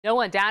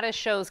NOAA data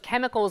shows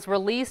chemicals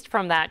released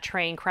from that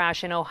train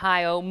crash in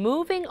Ohio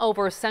moving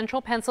over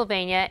central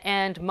Pennsylvania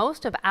and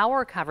most of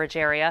our coverage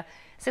area.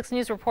 6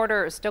 News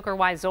reporter Stoker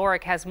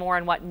Wieczorek has more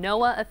on what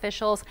NOAA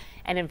officials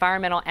and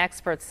environmental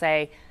experts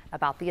say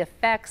about the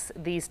effects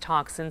these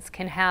toxins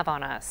can have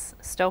on us.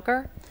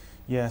 Stoker?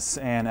 Yes,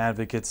 and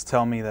advocates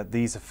tell me that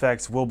these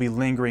effects will be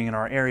lingering in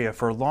our area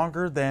for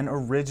longer than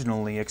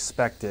originally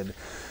expected.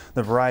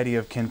 The variety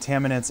of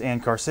contaminants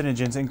and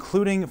carcinogens,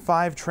 including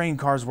 5 train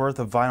cars worth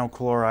of vinyl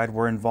chloride,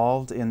 were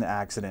involved in the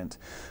accident.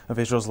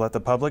 Officials let the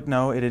public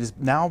know it is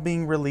now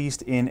being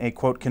released in a,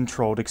 quote,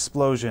 controlled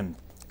explosion.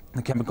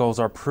 The chemicals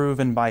are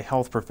proven by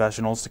health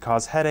professionals to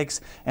cause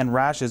headaches and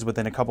rashes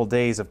within a couple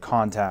days of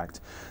contact.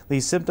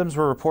 These symptoms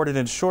were reported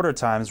in shorter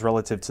times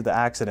relative to the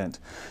accident.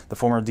 The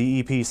former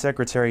DEP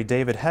Secretary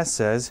David Hess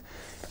says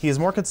he is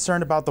more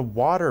concerned about the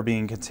water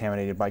being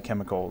contaminated by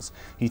chemicals.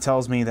 He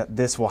tells me that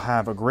this will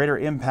have a greater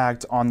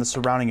impact on the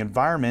surrounding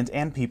environment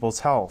and people's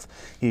health.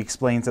 He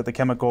explains that the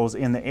chemicals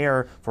in the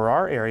air for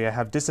our area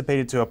have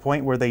dissipated to a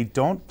point where they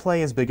don't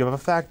play as big of a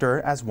factor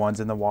as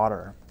ones in the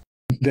water.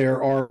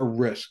 There are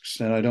risks,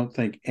 and I don't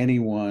think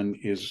anyone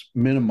is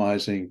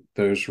minimizing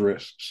those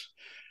risks.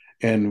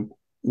 And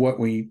what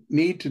we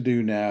need to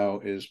do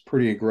now is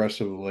pretty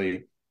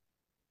aggressively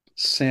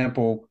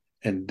sample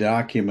and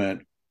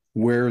document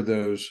where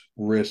those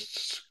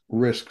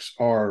risks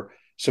are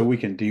so we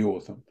can deal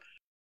with them.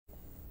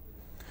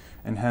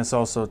 And Hess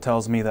also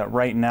tells me that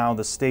right now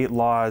the state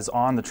laws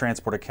on the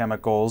transport of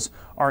chemicals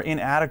are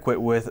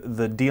inadequate with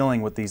the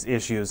dealing with these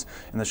issues.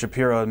 And the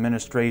Shapiro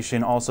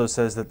administration also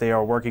says that they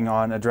are working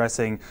on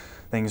addressing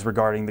things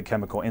regarding the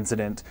chemical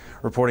incident.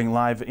 Reporting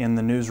live in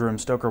the newsroom,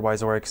 Stoker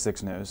Wieczorek,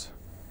 6 News.